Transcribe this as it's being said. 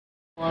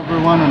Hello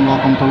everyone and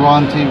welcome to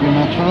Ron TV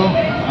Metro.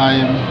 I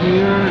am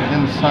here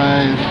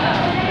inside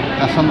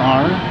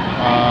SNR.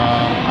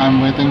 I'm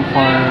waiting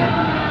for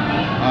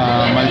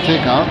my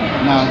takeout.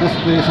 Now this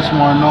place is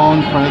more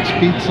known for its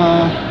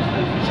pizza,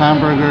 its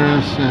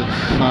hamburgers, its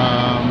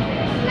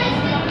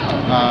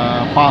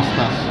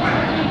pastas.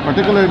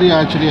 Particularly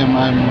actually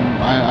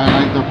I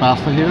like their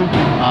pasta here.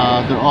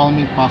 Their all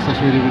meat pasta is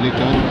really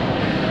good.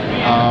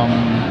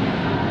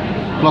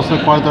 Plus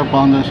the quarter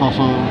pounder is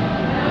also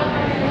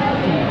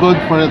good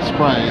for its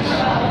price.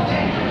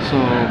 So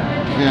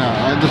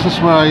yeah, this is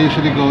where I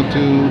usually go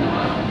to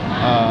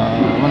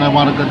when I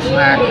want a good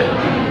snack.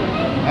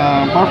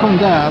 Apart from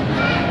that,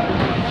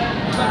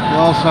 they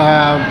also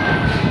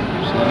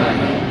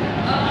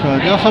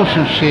have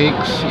some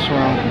shakes as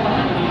well.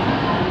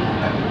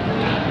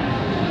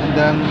 And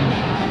then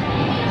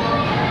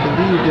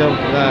there you go,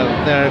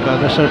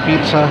 there's our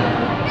pizza.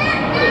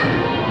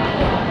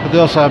 But they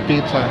also have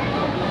pizza.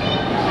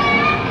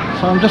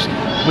 So I'm just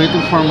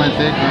waiting for my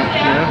takeout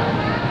here.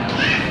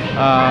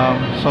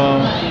 So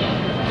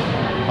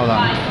hold on,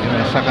 give me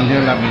a second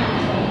here. Let me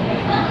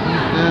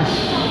eat this.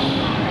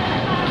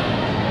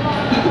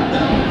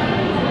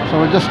 So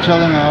we're just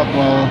chilling out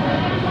while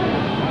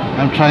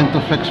I'm trying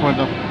to fix where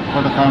the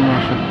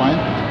camera should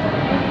point.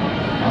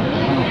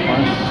 Of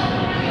course.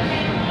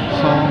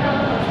 So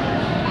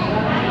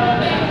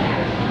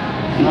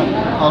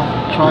I'll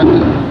try to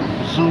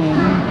zoom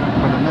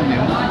for the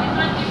menu.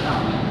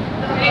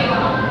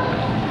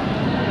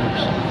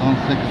 I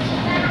don't think it's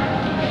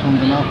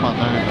zoomed enough out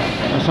there.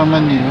 There's a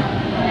menu.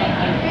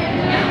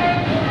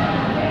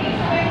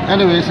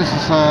 Anyways, this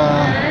is hi.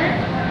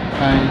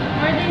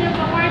 Ordering a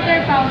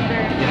quarter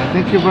pounder. Yeah,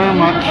 thank you very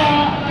much.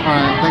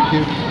 Alright, thank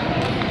you.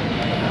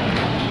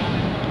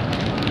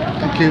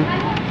 Thank you.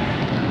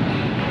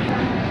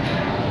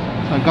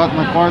 So I got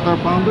my quarter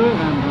pounder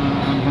and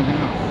I'm heading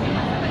out.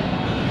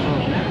 So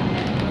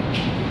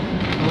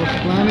I was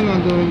planning on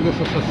doing this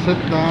as a sit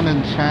down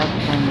and chat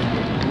kind of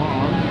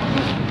vlog.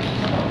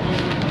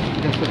 I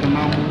guess we can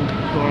now move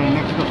to our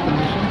next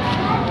destination.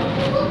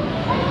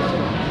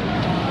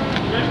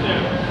 Let's go.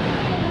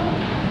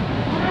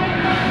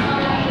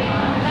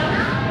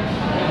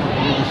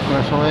 Just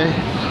cross away.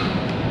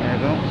 There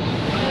you go.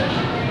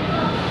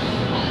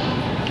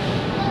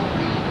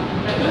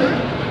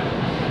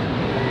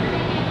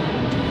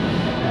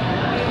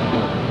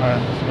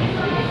 Alright, let's go.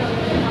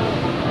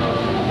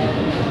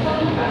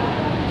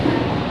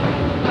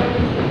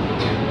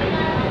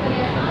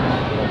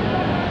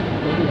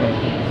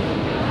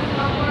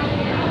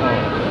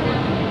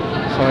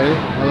 Sorry,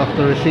 I left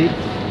the receipt.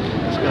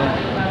 Let's go.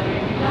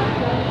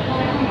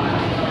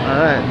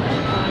 Alright.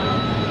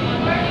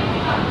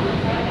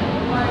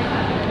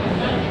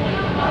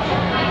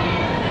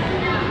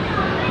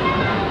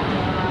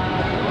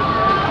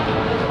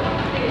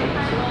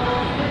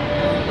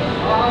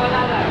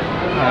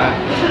 Alright.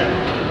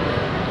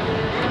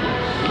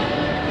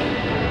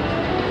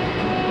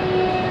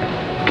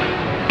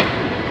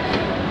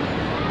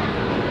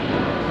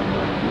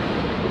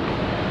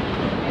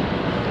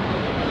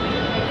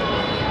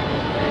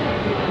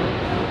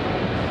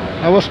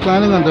 I was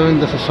planning on doing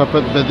this a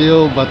separate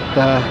video, but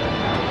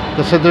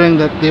considering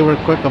that they were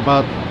quick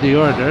about the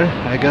order,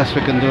 I guess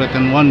we can do it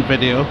in one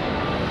video.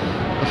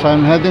 So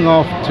I'm heading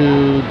off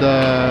to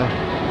the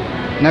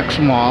next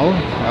mall.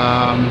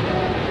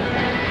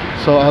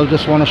 So I'll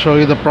just want to show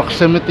you the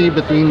proximity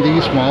between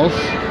these malls.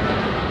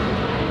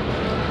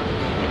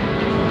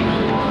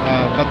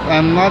 But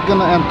I'm not going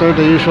to enter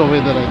the usual way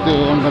that I do.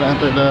 I'm going to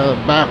enter the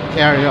back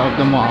area of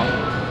the mall.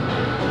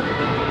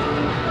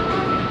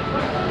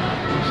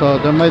 So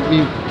there might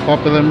be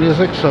popular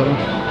music, so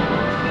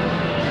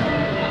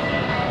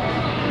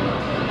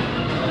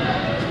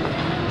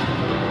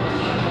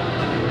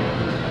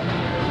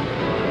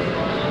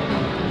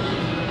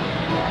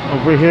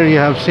over here you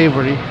have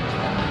savory.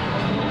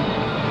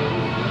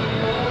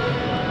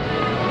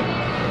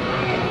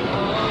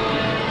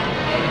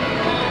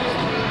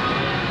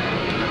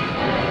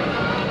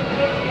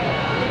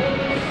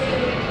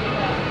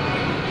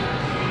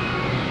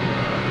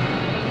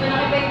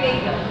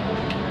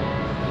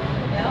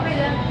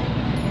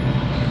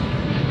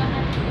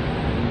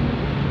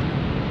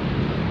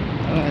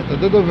 I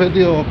did a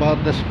video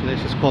about this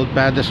place. It's called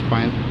Baddest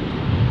Pint.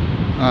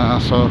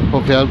 So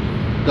hope you have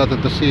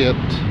gotten to see it.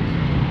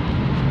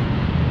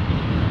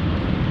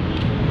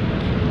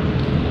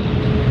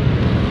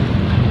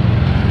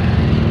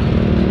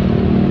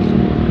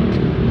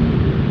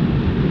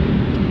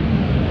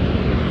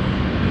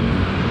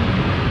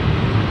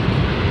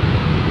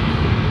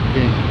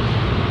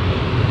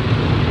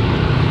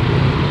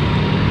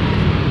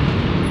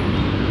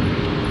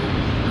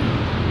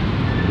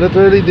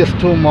 Literally these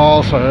two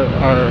malls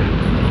are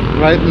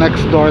right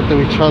next door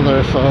to each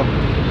other, so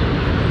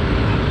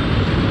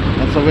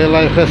that's the way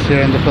life is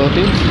here in the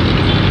Philippines.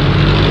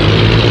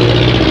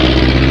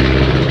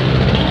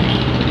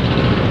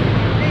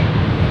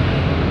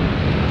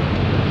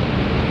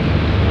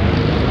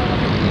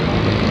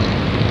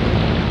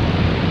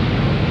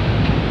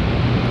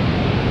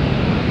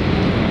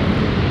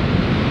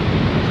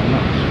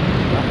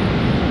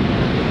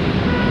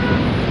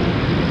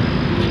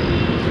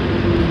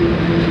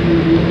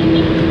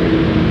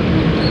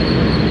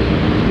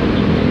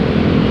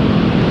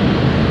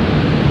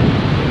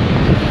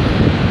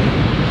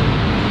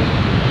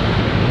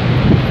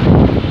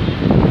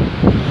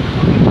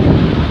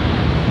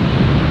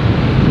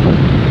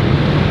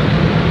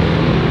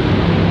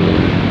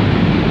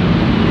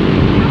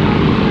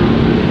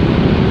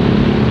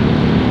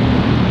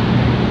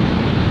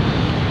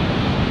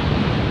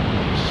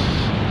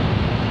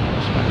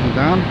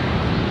 down.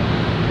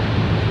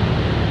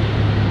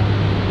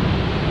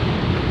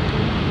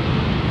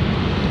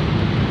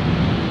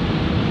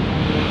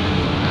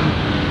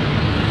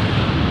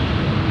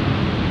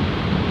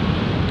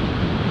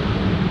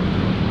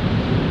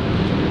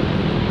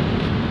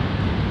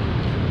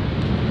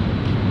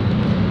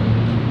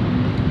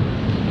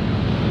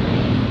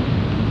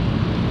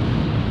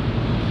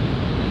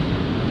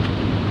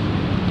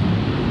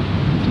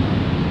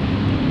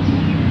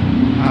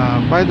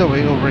 By the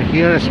way, over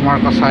here is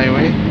Marcos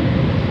Highway.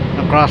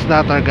 Across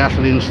that are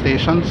gasoline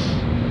stations.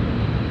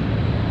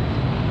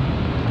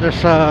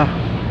 There's a...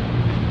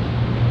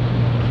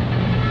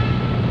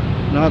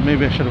 No,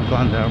 maybe I should have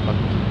gone there, but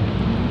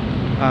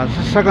it's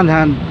a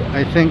second-hand,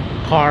 I think,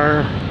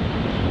 car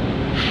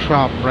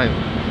shop right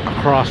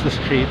across the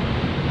street.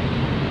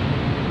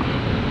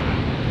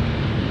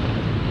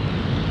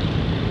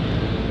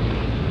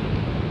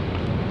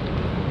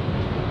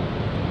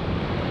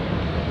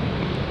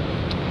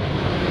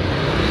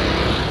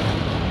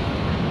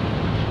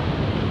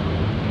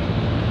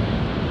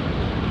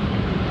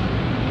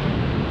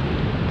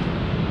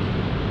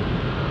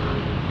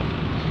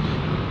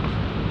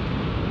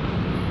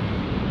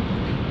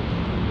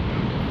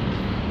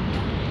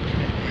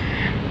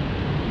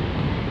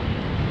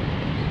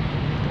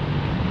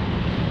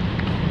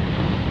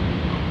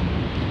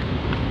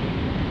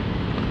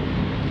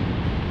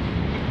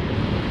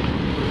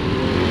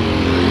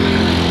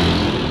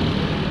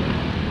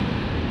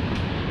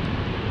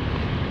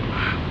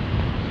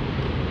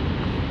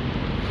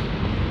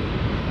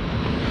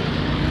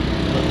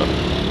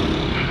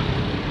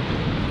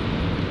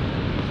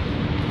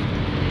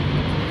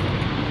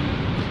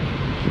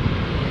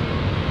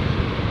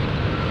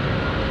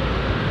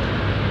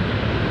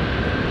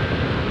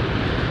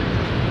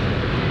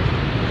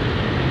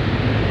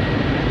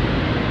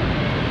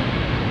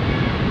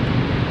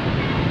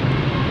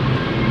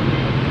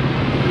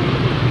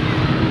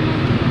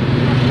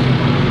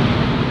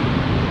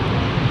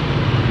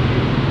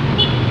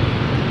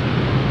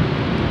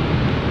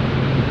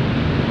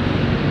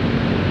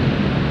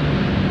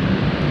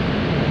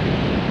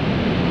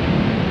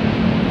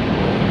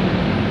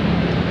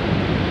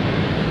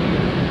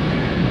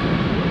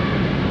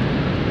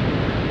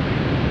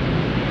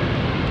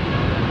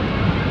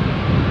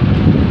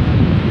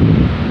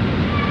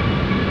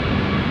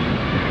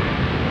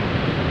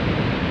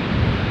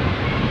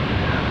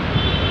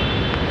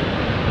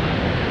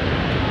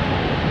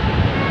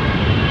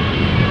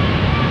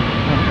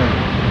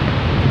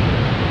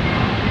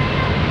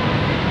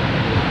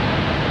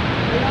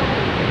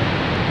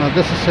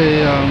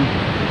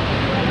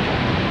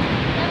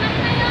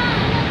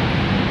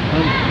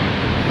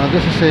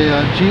 This is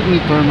a jeepney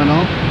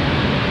terminal.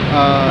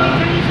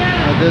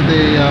 I did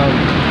a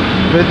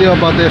video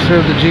about the history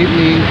of the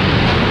jeepney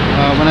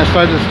when I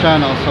started this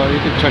channel, so you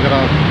can check it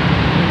out.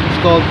 It's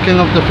called King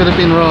of the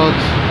Philippine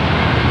Roads.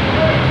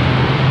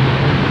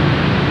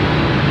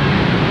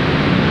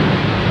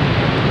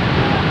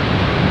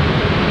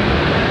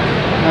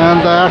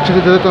 And I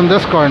actually did it on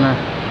this corner.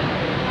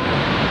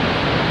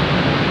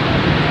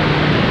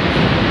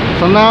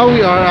 So now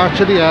we are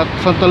actually at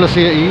Santa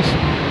Lucia East.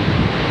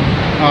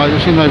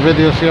 You've seen my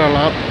videos here a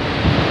lot.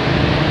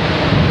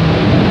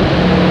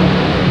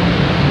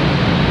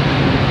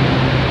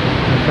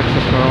 I'll fix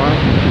this for a while.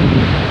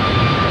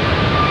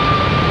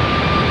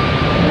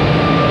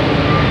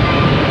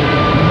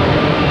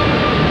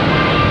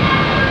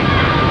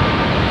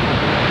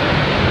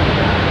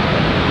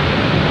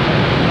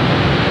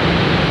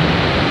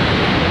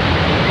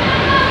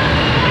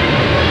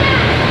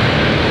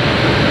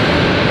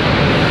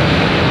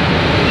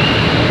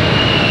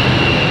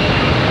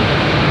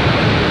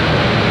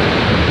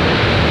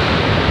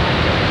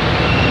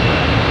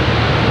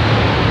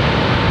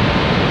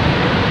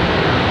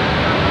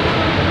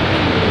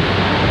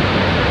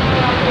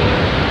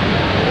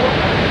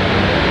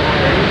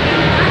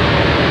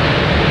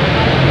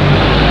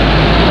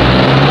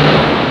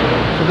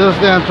 This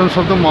is the entrance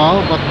of the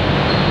mall, but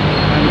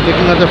I'm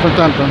taking a different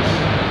entrance.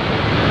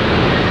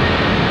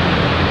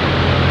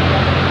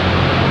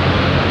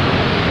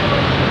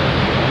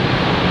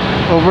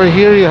 Over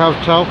here you have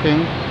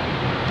Chowking.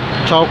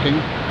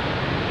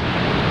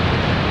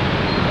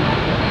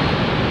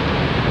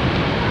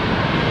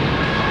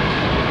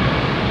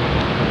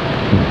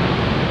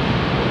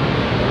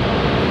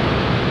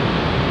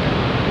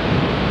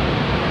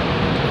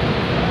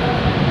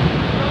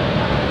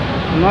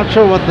 I'm not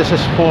sure what this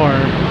is for.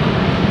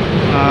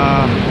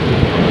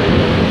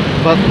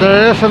 But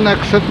there is an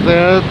exit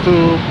there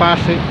to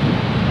Pasig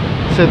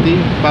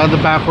City, by the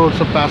back roads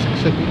of Pasig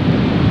City.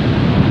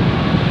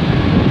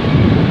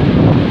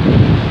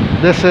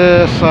 This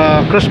is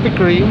Krispy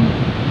Kreme.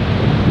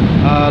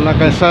 Like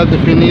I said,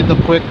 if you need a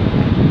quick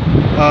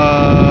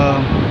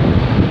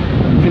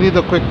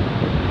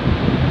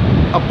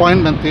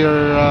appointment to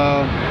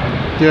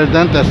your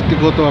dentist, you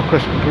go to a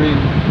Krispy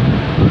Kreme.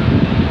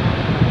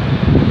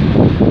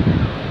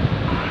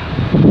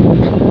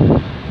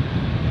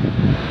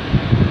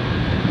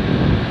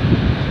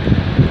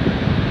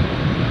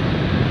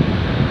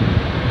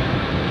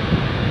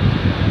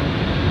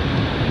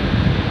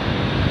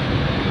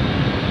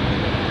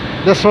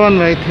 This one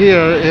right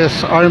here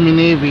is Army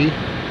Navy.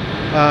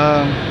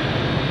 A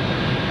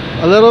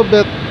little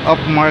bit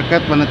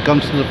upmarket when it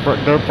comes to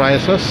their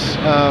prices.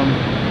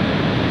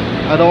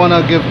 I don't want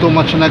to give too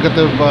much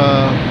negative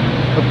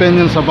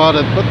opinions about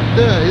it, but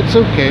it's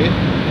okay.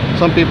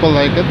 Some people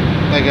like it,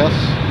 I guess.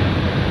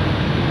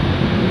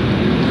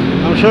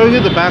 I'm showing you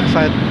the back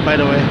side, by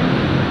the way.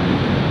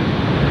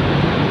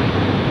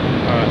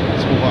 Alright,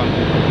 let's move on.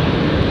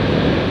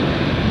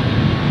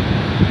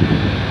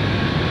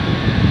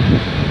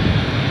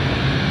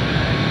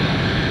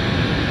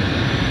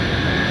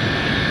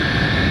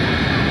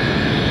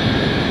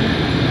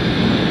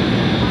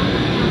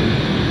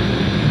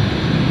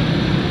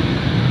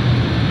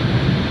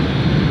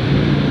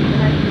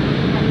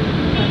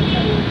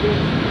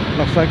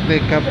 Looks like they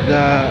kept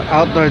the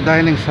outdoor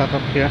dining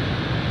setup here.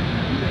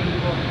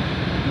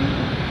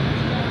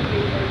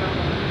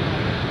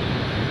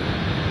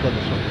 Go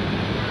this way.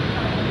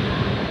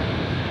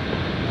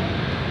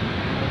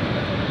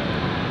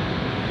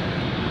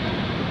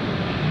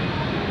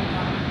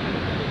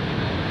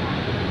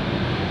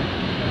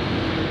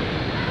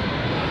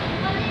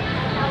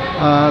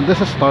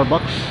 This is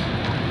Starbucks.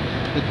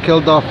 It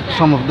killed off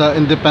some of the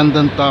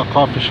independent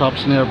coffee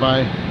shops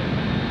nearby.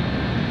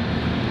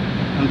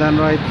 And then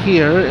right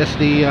here is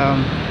the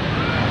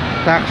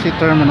taxi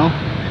terminal.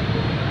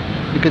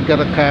 You could get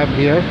a cab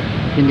here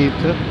if you need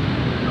to.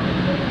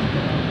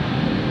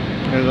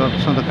 There you go,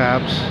 some of the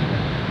cabs.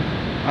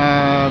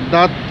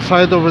 That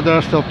side over there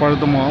is still part of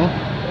the mall.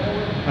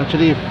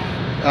 Actually, if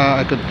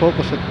I could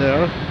focus it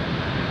there.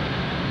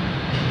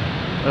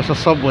 There's a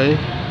Subway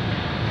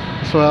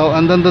as well,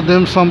 and then the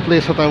dim sum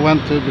place that I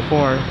went to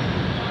before.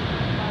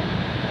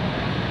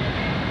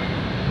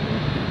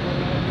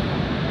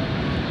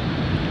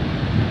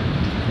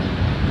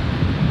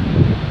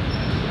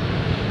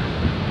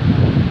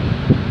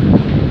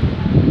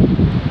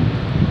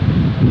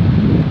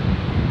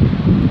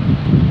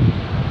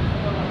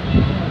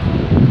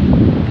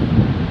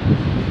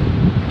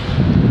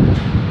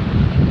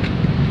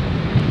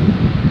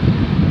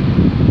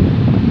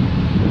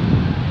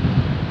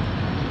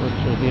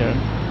 Here.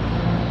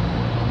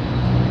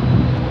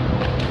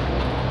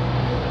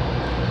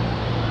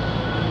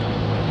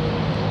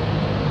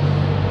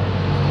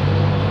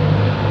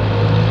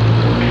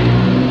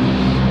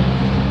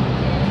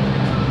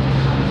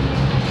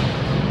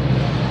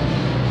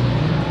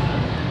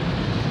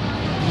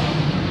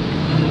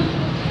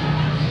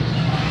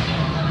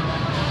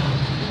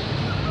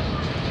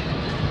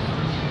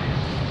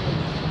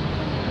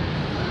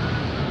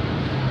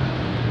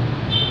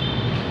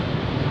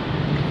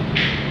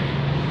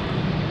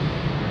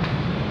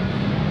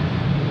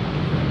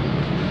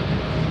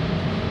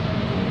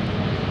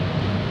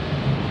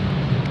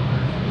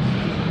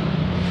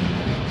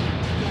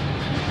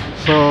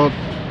 So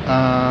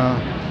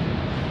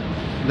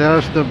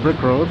there's the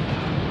brick road,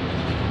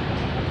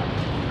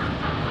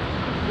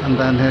 and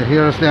then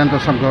here's the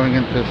entrance I'm going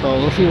into, so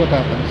we'll see what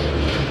happens.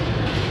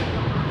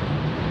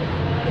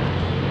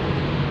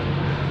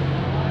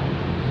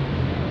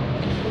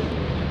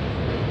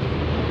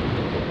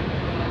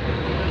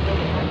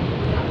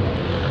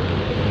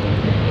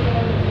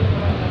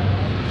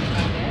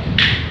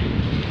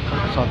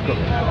 So go.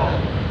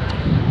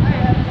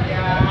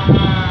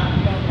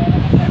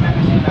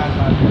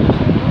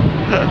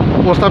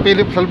 Kumusta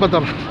Philip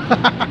Salvador?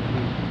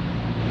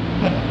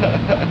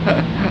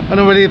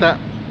 Anong balita?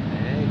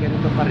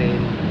 Ganito pa rin.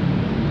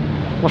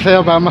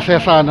 Masaya ba? Masaya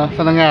sa ano?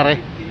 Sa nangyari?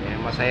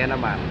 Masaya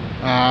naman.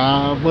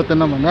 Buti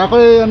naman. Ako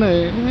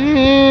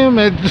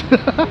medyo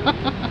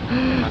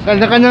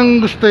kanya-kanyang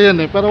gusto yan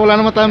pero wala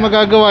naman tayong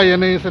magagawa. Yan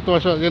yung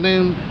sitwasyon. Yan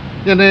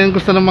yung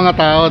gusto ng mga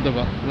tao,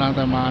 diba? Wala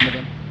tayong mga ano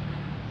din.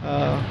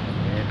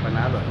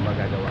 Panalo,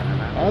 magagawa na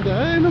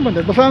natin. Naman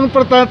din. Basta ang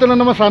importante lang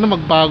naman sana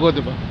magbago,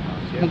 diba?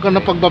 Huwag ka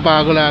na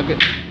pagbabago lagi.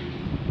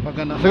 Pag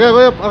ano. Sige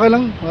kuya, okay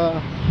lang.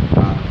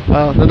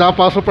 Dadaan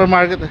pa ako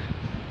supermarket eh.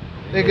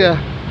 Sige.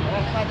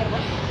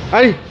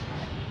 Ay!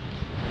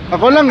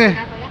 Ako lang eh.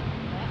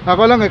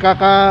 Sakay ka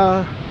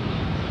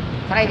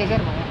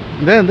sir?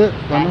 Hindi.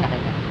 Ano?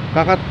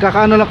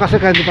 Kakaano lang kasi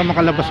kaya hindi pa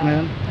makalabas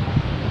ngayon.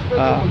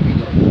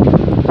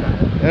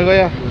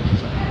 Kuya.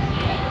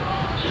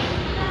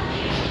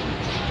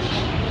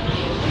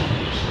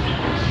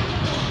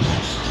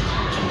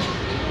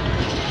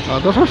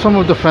 Those are some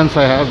of the friends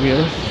I have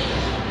here.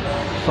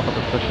 Look at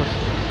the fishes.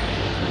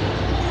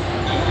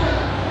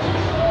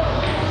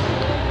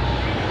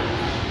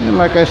 And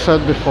like I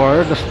said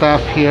before, the staff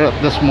here at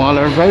this mall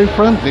are very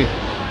friendly,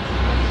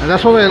 and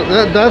that's why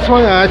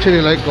I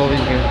actually like going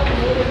here.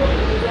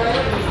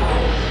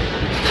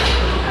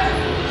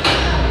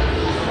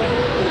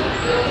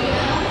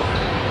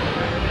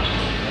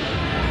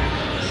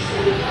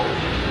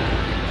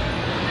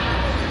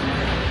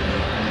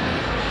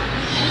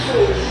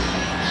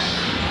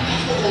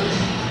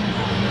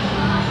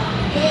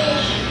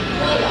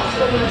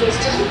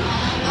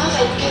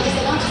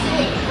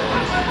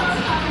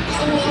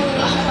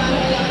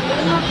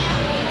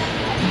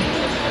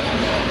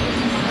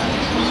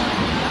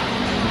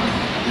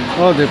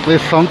 Oh, they play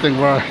something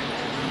where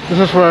This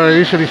is where I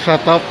usually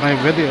set up my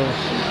videos,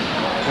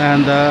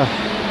 and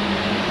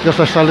just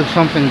I started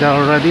something there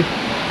already.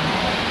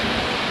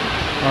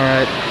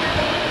 Alright,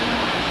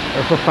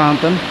 there's a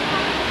fountain.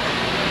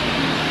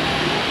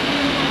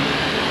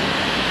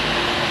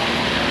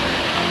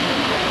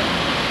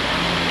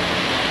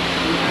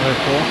 Very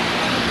cool.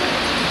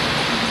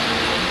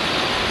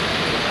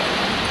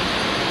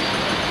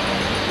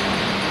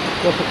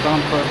 Go sit down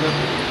for a bit.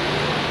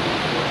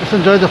 Just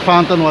enjoy the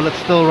fountain while it's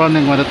still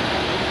running. When it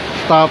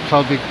stops,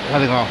 I'll be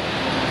heading off.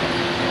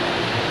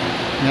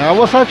 Yeah, I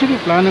was actually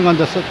planning on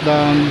the sit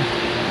down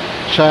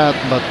chat,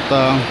 but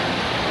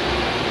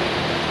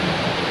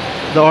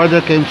the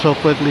order came so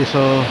quickly,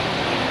 so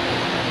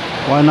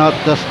why not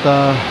just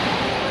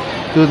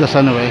do this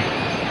anyway.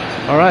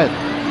 Alright,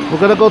 we're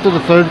gonna go to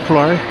the 3rd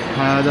floor.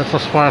 That's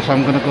as far as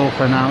I'm gonna go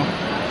for now.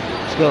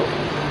 Let's go.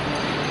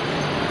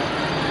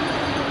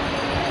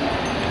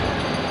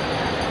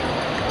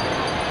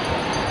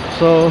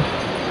 So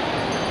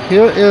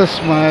here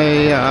is my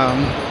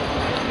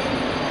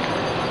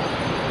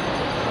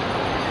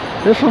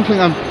here's something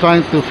I'm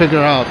trying to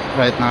figure out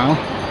right now.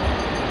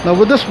 Now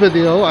with this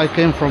video, I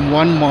came from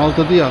one mall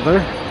to the other,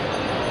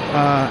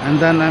 and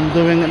then I'm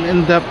doing an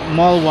in-depth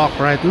mall walk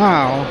right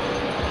now.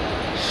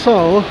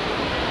 So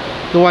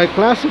do I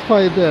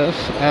classify this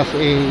as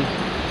a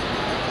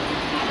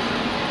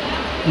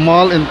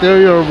mall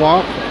interior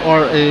walk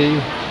or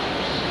a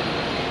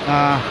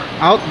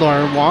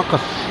outdoor walk?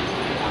 'Cause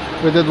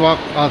we did walk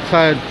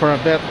outside for a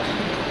bit.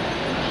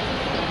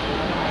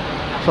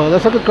 So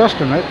that's a good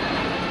question, right?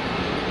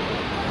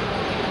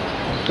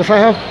 Because I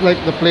have like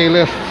the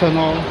playlists and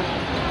all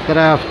that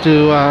I have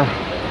to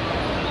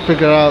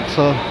figure out.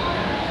 So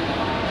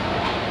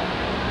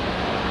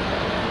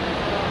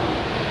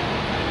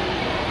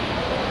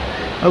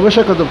I wish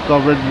I could have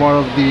covered more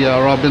of the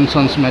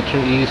Robinson's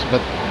Metro East,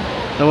 but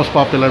that was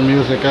popular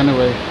music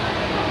anyway.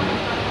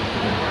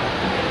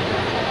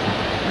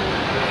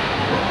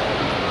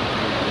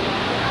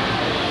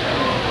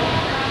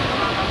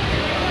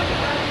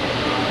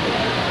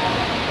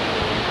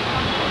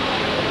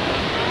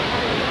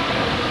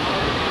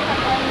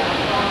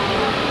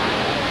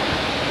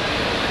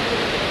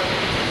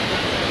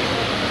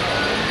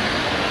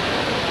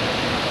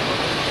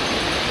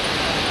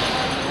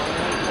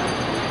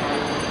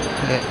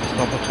 Okay, just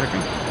double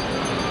checking.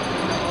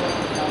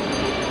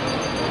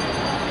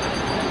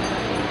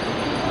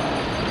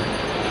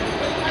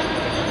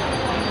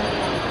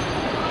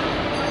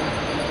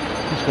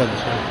 Let's go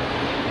this way.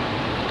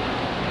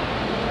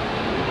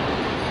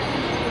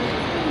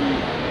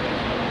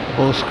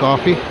 Bose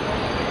Coffee,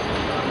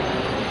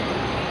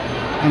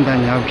 and then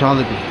you have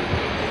Jollibee.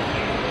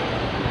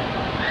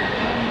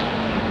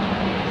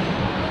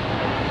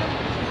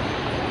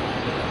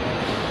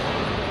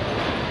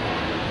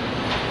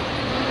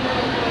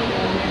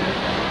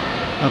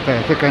 Okay,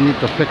 I think I need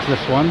to fix this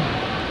one.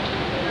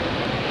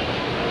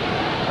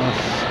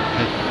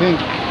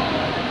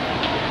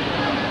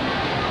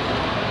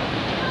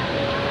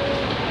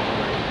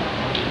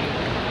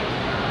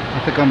 I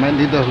think I might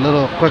need a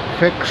little quick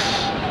fix.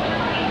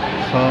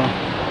 So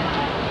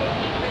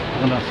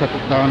I'm gonna set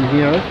it down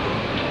here.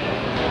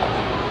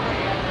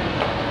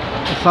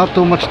 It's not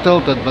too much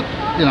tilted, but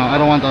you know, I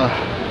don't want to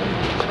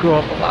screw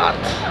up a lot.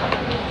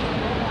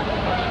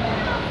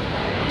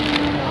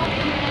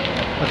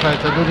 That's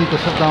right, so I do need to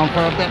sit down for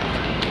a bit.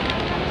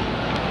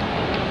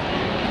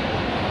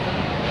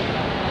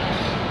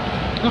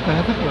 Okay,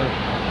 I think we're...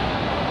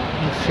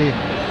 Let's see.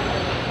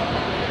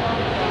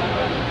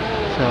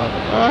 So,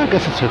 I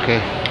guess it's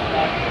okay.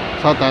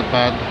 It's not that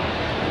bad.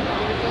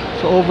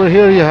 So over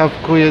here you have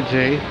Kuya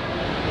J.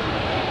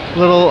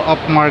 Little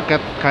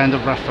upmarket kind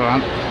of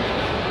restaurant.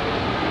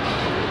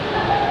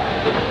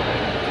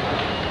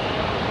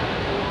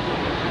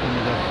 Let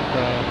me just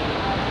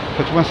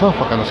fix myself.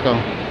 Okay, let's go.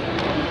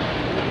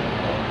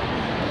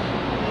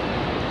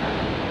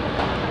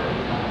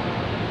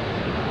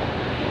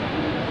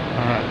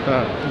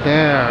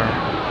 There,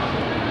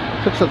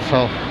 fix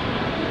itself.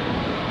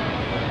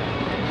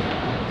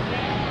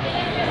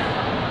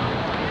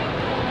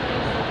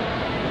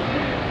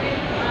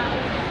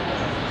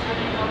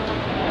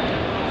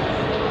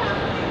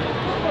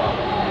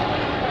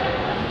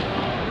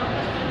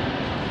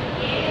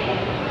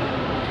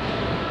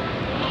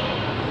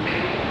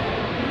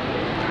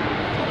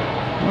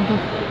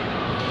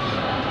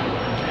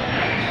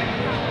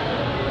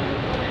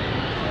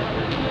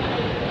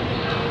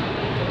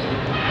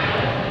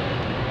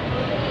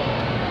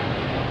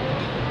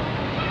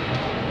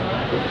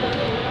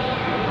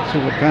 See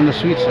what kind of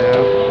sweets they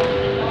have.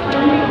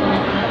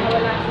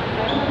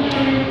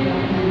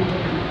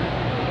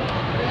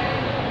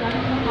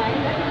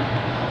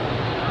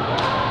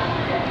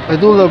 I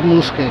do love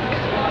mousse cake.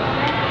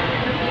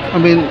 I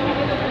mean,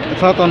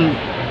 it's not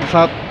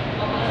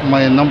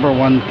my number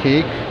one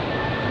cake,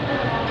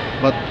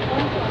 but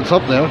it's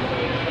up there.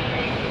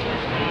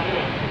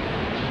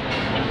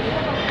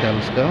 Okay,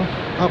 let's go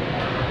up.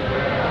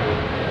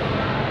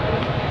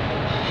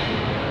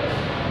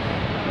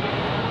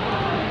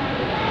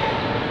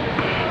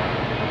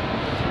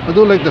 I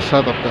do like the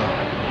setup though.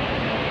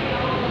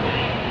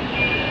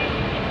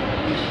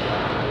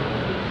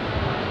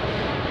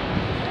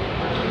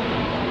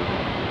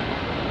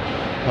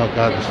 Oh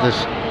god, is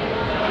this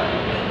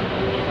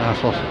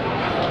assholes?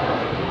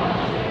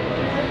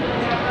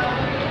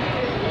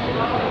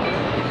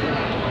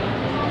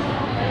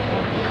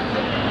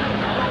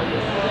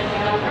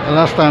 The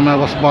last time I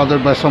was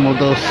bothered by some of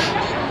those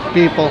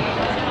people.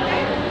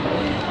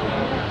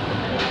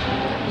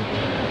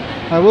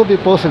 I will be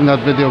posting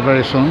that video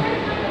very soon.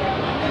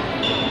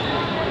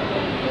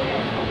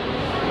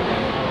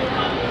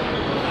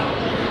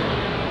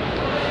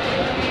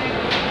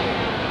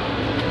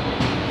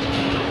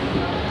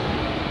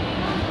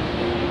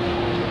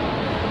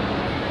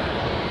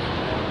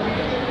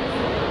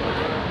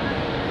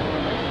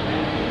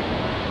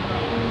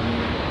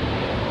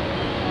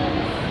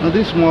 Now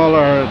these malls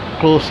are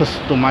closest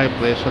to my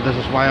place, so this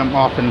is why I'm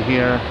often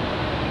here.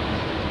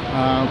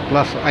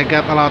 Plus I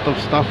get a lot of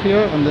stuff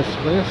here in this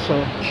place, so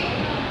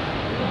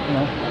you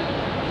know,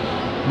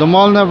 the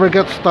mall never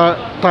gets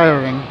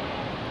tiring.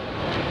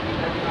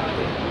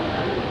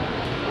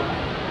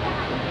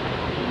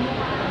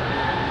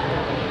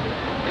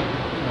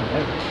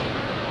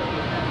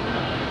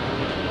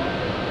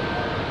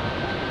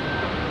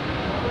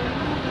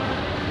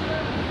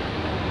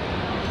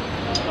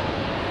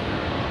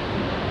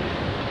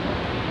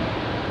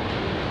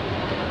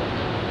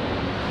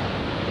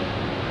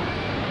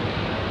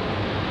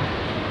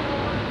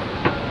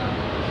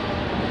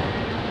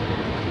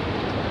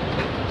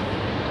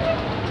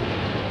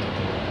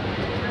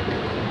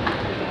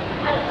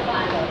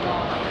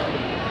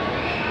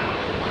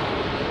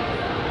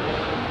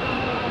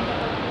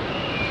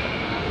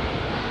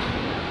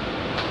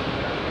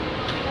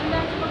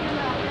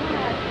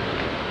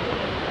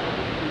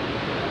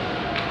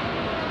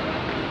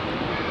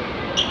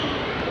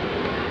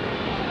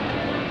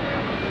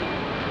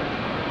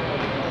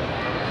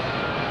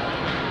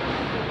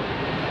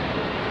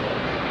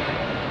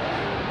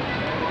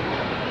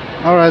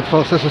 Alright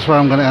folks, this is where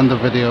I'm going to end the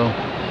video.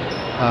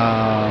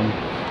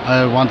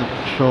 I wanted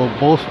to show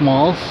both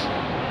malls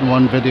in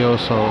one video,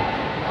 so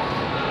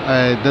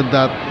I did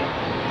that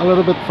a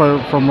little bit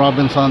from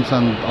Robinsons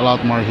and a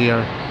lot more here.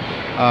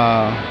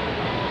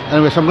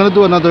 Anyways, I'm going to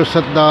do another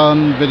sit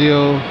down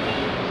video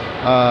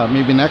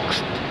maybe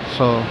next,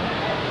 so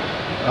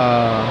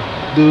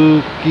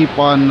do keep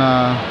on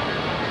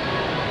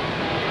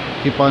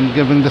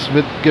giving this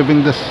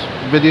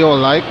video a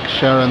like,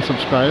 share and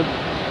subscribe.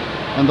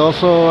 And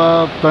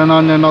also turn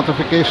on your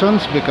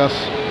notifications, because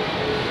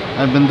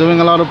I've been doing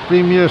a lot of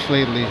premieres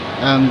lately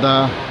and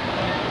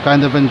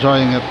kind of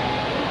enjoying it.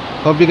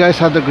 Hope you guys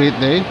had a great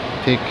day.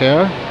 Take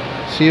care.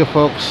 See you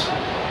folks.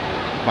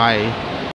 Bye.